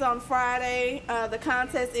 names on Friday. The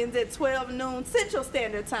contest ends at 12 noon Central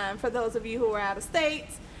Standard Time for those of you who are out of state.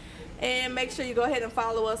 And make sure you go ahead and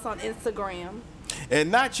follow us on Instagram. And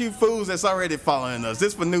not you fools that's already following us.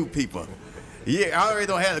 This for new people. Yeah, I already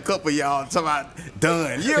don't have a couple of y'all talking about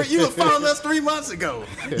done. You were following us 3 months ago.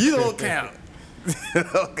 You don't count.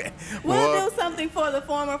 Okay. We'll do something for the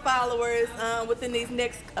former followers within these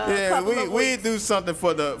next couple of we weeks. do something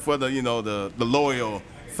for the the loyal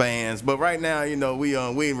fans. But right now, we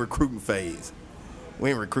in recruiting phase. We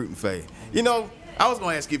in recruiting phase. I was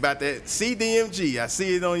gonna ask you about that CDMG. I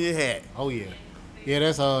see it on your hat. Oh yeah,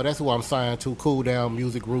 that's who I'm signed to. Cool Down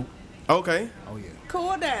Music Group. Okay. Oh yeah.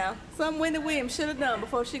 Cool down. Something Wendy Williams should have done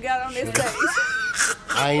before she got on this stage.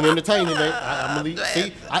 I ain't entertaining that. I'm gonna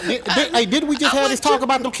see. Didn't we just have this talk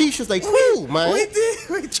about them Keishas? They cool, man. We did.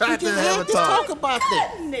 We tried to just have a had this talk. talk about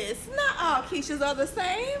that. Goodness, not all Keishas are the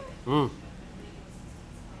same.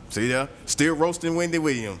 See there? Still roasting Wendy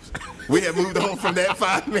Williams. We had moved on from that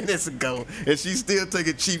 5 minutes ago, and she's still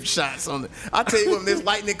taking cheap shots on it. I tell you, when this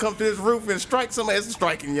lightning come to this roof and strike somebody, it's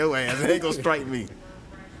striking your ass. It ain't gonna strike me.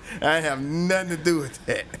 I ain't have nothing to do with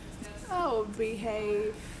that. Oh,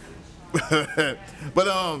 behave. But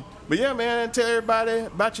yeah, man, tell everybody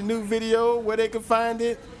about your new video, where they can find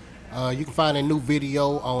it. You can find a new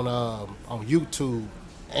video on YouTube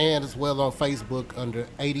and as well on Facebook under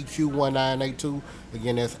ADQ1982.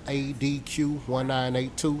 Again, that's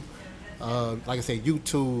ADQ1982. Like I said,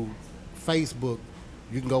 YouTube, Facebook.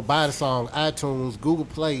 You can go buy the song, iTunes, Google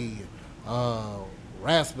Play,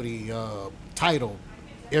 Raspberry, Tidal,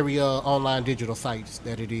 every online digital sites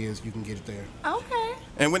that it is. You can get it there. Okay.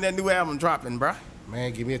 And when that new album dropping, bruh?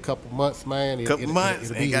 Man, give me a couple months, man. Couple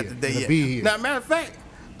months, it'll ain't be got here. the day It'll yet. be here. Now, matter of fact,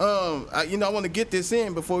 I want to get this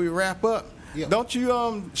in before we wrap up. Yeah. Don't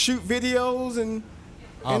you shoot videos and?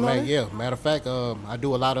 Oh and all man, that? yeah. Matter of fact, I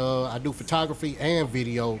do I do photography and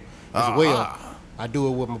video as well. I do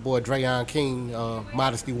it with my boy Drayon King,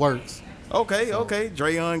 Modesty Works. Okay,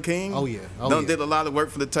 Drayon King. Oh, yeah. Did a lot of work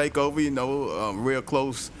for the Takeover. You know, real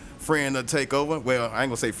close friend of Takeover. Well, I ain't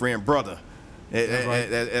gonna say friend, brother.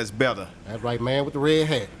 That's better. That's right, man with the red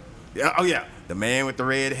hat. Yeah, oh yeah, the man with the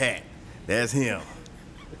red hat. That's him.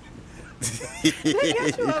 They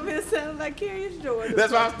got you up here sounding like Curious Jordan.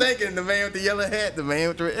 That's what I was thinking. The man with the yellow hat. The man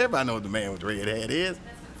with the everybody knows what the man with the red hat is.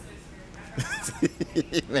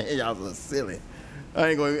 Man, y'all so silly. I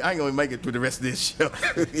ain't gonna make it through the rest of this show.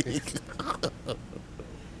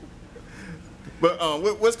 But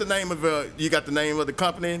what's the name of you got the name of the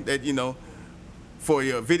company that you know for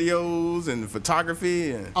your videos and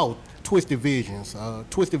photography and Oh, Twisted Visions.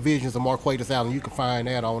 Twisted Visions of Marquatus Allen. You can find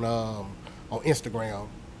that on Instagram.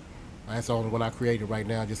 That's the only one I created right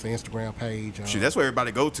now, just an Instagram page. shoot, that's where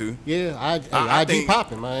everybody go to. Yeah, I IG think-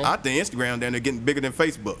 popping, man. I think Instagram down there getting bigger than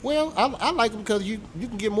Facebook. Well, I like it because you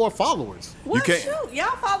can get more followers. Well, You can't- shoot,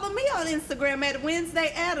 y'all follow me on Instagram at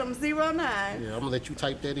WednesdayAdams09. Yeah, I'm gonna let you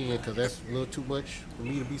type that in because that's a little too much for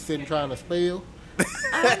me to be sitting trying to spell.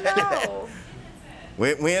 I know.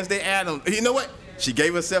 Wednesday Adams. You know what? She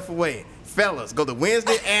gave herself away. Fellas, go to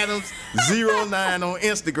Wednesday Adams 09 on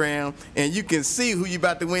Instagram and you can see who you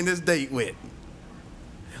about to win this date with.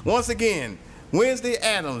 Once again, Wednesday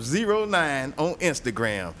Adams 09 on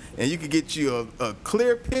Instagram and you can get you a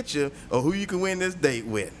clear picture of who you can win this date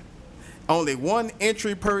with. Only one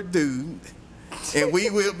entry per dude and we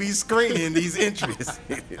will be screening these entries.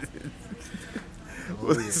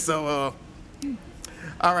 So,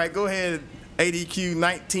 all right, go ahead. ADQ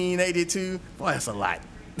 1982. Boy, that's a lot.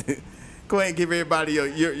 Go ahead and give everybody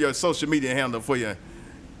your social media handle for your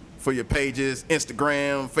pages,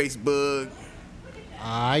 Instagram, Facebook.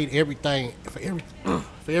 All right, everything for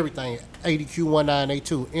everything.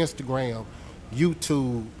 ADQ1982, Instagram,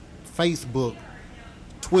 YouTube, Facebook,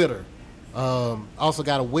 Twitter. Also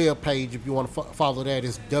got a web page if you want to follow that.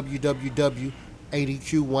 It's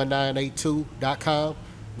www.adq1982.com.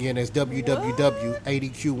 Again, that's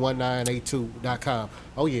www.adq1982.com.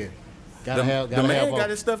 Oh yeah, gotta have. The man got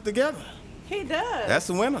his stuff together. He does. That's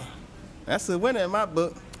a winner. That's a winner in my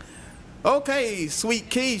book. Okay, Sweet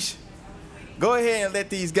Keish, go ahead and let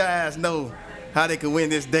these guys know how they can win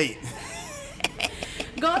this date.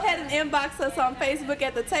 Go ahead and inbox us on Facebook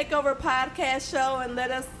at the Takeover Podcast Show and let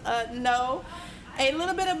us know a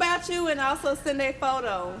little bit about you and also send a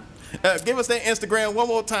photo. Give us that Instagram one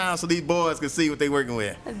more time so these boys can see what they're working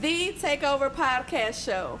with. The Takeover Podcast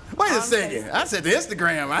Show. Wait a on second. Facebook. I said the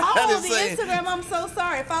Instagram. I Oh, didn't the say. Instagram. I'm so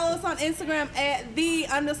sorry. Follow us on Instagram at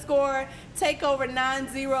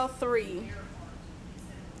 _takeover903.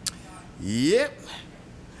 Yep.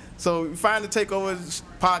 So you find the Takeover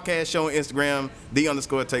Podcast Show on Instagram,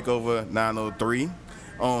 _takeover903.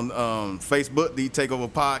 On Facebook, the Takeover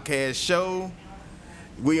Podcast Show.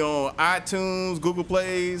 We on iTunes, Google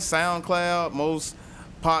Play, SoundCloud, most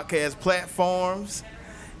podcast platforms.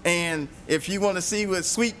 And if you want to see what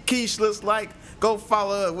Sweet Keish looks like, go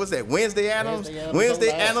follow, what's that, Wednesday Adams?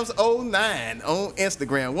 Wednesday Adams 09 on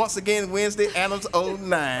Instagram. Once again, Wednesday Adams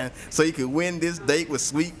 09, so you can win this date with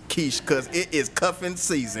Sweet Keish, because it is cuffing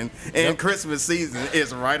season, and Christmas season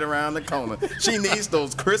is right around the corner. She needs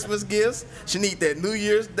those Christmas gifts. She needs that New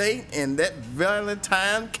Year's date and that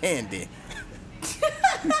Valentine candy.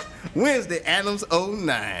 Wednesday Adams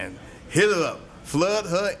 09. Hit her up. Flood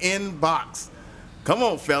her inbox. Come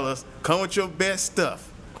on, fellas. Come with your best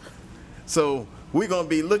stuff. So we're going to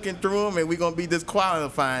be looking through them and we're going to be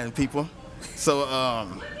disqualifying people. So,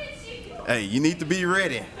 hey, you need to be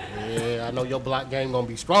ready. Yeah, I know your block game gonna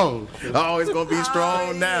be strong. Oh, it's going to be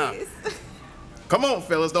strong now. Yes. Come on,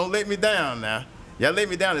 fellas. Don't let me down now. Y'all let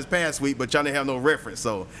me down this past week, but y'all didn't have no reference.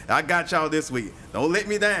 So I got y'all this week. Don't let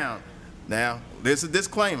me down. Now, this is a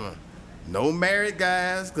disclaimer. No married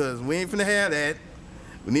guys, because we ain't finna have that.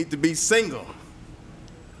 We need to be single.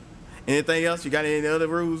 Anything else? You got any other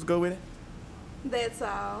rules to go with it? That's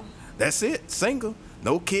all. That's it. Single.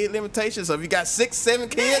 No kid limitations. So if you got 6, 7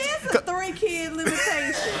 There kids, is a 3-kid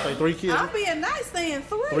limitation. Say 3 kids. I'm being nice saying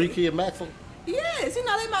 3. 3 kid maximum. Yes, you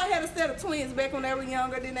know, they might have a set of twins back when they were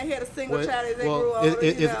younger, then they had a single child as they grew Well, older.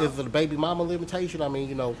 is you know. it a baby mama limitation? I mean,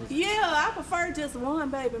 you know. Yeah, I prefer just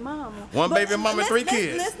one baby mama. One baby mama, 3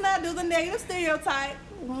 kids. Let's not do the negative stereotype.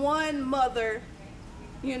 One mother,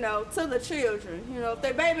 you know, to the children. You know, if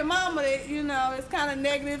they baby mama, you know, it's kind of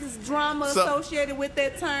negative. It's drama So- associated with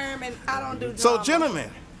that term, and I don't do drama. So,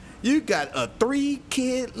 gentlemen, you got a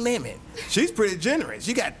 3-kid limit. She's pretty generous.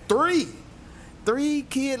 You got 3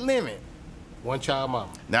 kid limit. One child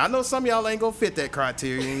mama. Now I know some of y'all ain't gonna fit that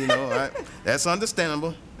criterion, you know. Right? That's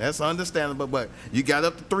understandable. But you got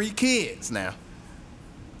up to 3 kids now.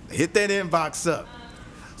 Hit that inbox up.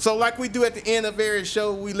 So like we do at the end of every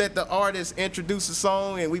show, we let the artist introduce a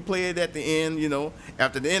song and we play it at the end, you know,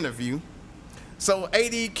 after the interview. So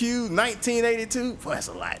ADQ 1982, boy, that's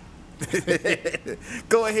a lot.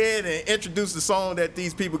 Go ahead and introduce the song that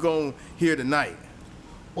these people gonna hear tonight.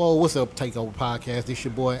 Well, what's up, Takeover Podcast? This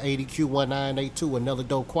your boy ADQ1982, another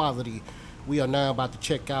dope quality. We are now about to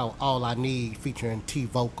check out All I Need featuring T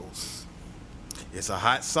Vocals. It's a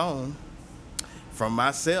hot song from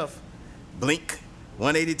myself, Blink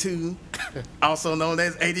 182, also known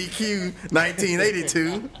as ADQ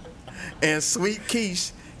 1982, and Sweet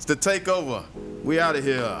Keish. It's the Takeover. We out of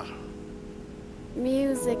here.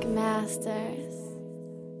 Music Masters.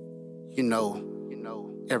 You know,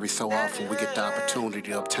 every so often we get the opportunity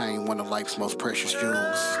to obtain one of life's most precious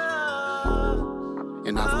jewels.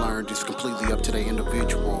 And I've learned it's completely up to the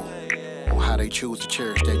individual on how they choose to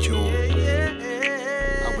cherish that jewel.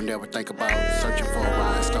 I would never think about searching for a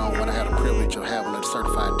rhinestone when I had the privilege of having a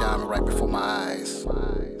certified diamond right before my eyes.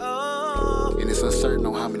 And it's uncertain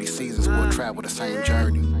on how many seasons we'll travel the same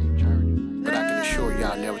journey. But I can assure you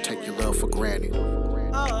I'll never take your love for granted.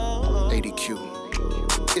 ADQ.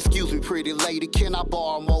 Excuse me, pretty lady, can I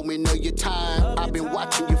borrow a moment of your time? I've been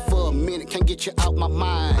watching you for a minute, can't get you out my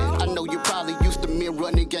mind. I know you probably used to men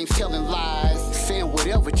running games, telling lies, saying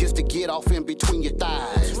whatever just to get off in between your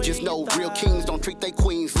thighs. Just know real kings don't treat their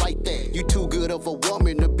queens like that. You too good of a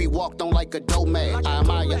woman to be walked on like a doormat. I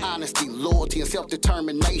admire your honesty, loyalty, and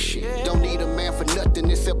self-determination. Don't need a man for nothing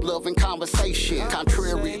except love and conversation.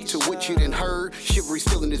 Contrary to what you done heard, chivalry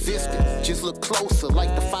still in existence. Just look closer,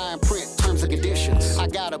 like the fine print, terms and conditions. I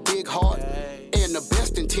got a big heart and the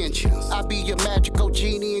best intentions. I'll be your magical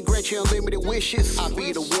genie and grant you unlimited wishes. I'll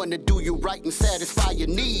be the one to do you right and satisfy your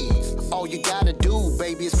needs. All you gotta do,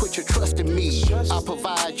 baby, is put your trust in me. I'll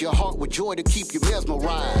provide your heart with joy to keep you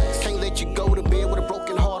mesmerized. Can't let you go to bed with a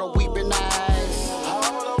broken heart or weeping eyes. All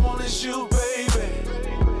I want is you, baby.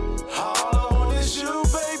 All I want is you,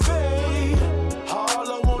 baby.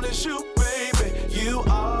 All I want is you, baby. You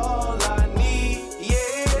all I need,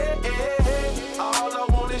 yeah. All I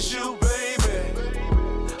want is you, baby.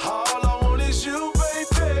 All I want is you,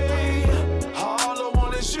 baby. All I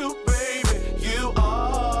want is you, baby. You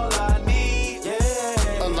all I need,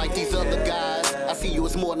 yeah. Unlike these other guys, I see you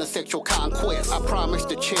as more than a sexual conquest. I promise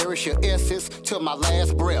to cherish your essence till my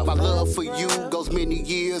last breath. My love for you goes many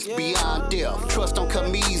years beyond death. Trust don't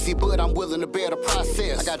come easy, but I'm willing to bear the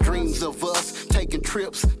process. I got dreams of us taking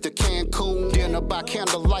trips to Cancun, dinner by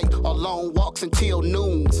candlelight or long walks until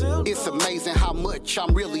noon. It's amazing how much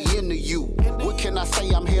I'm really into you. What can I say?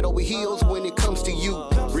 I'm head over heels when it comes to you.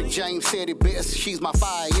 Rick James said it best, she's my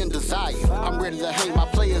fire and desire. I'm ready to hang my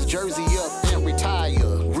player's jersey up and retire.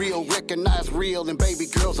 Real, recognize real, and baby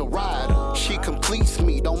girl's a rider. She completes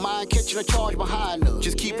me, don't mind catching a charge behind her.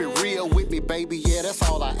 Just keep it real with me, baby, yeah, that's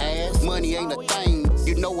all I ask. Money ain't a thing,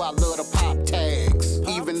 you know I love the pop tags.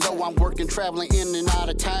 Even though I'm working, traveling in and out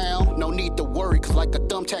of town, no need to worry, cause like a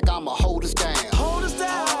thumbtack, I'ma hold us down. Hold us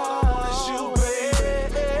down. All I want is you,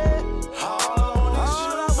 baby. All I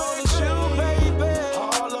want is you, baby.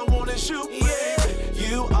 All I want is you, baby.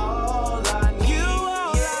 You all I need. You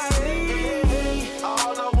all I need.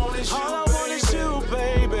 All I want is you,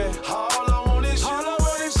 baby. All I want is you,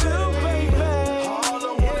 baby. All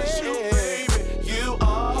I want is you, baby. You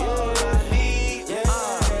all I need.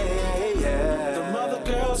 Yeah. The mother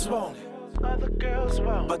girls want it.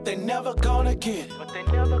 But they never gonna get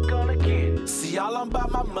it. See, all I'm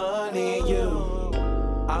about my money and you.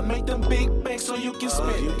 I make them big banks so you can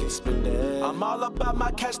spend it. I'm all about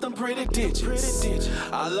my cash, them pretty digits.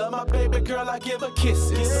 I love my baby girl, I give her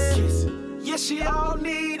kisses. Yeah, she all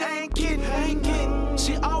need, ain't kidding.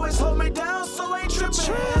 She always hold me down, so ain't tripping.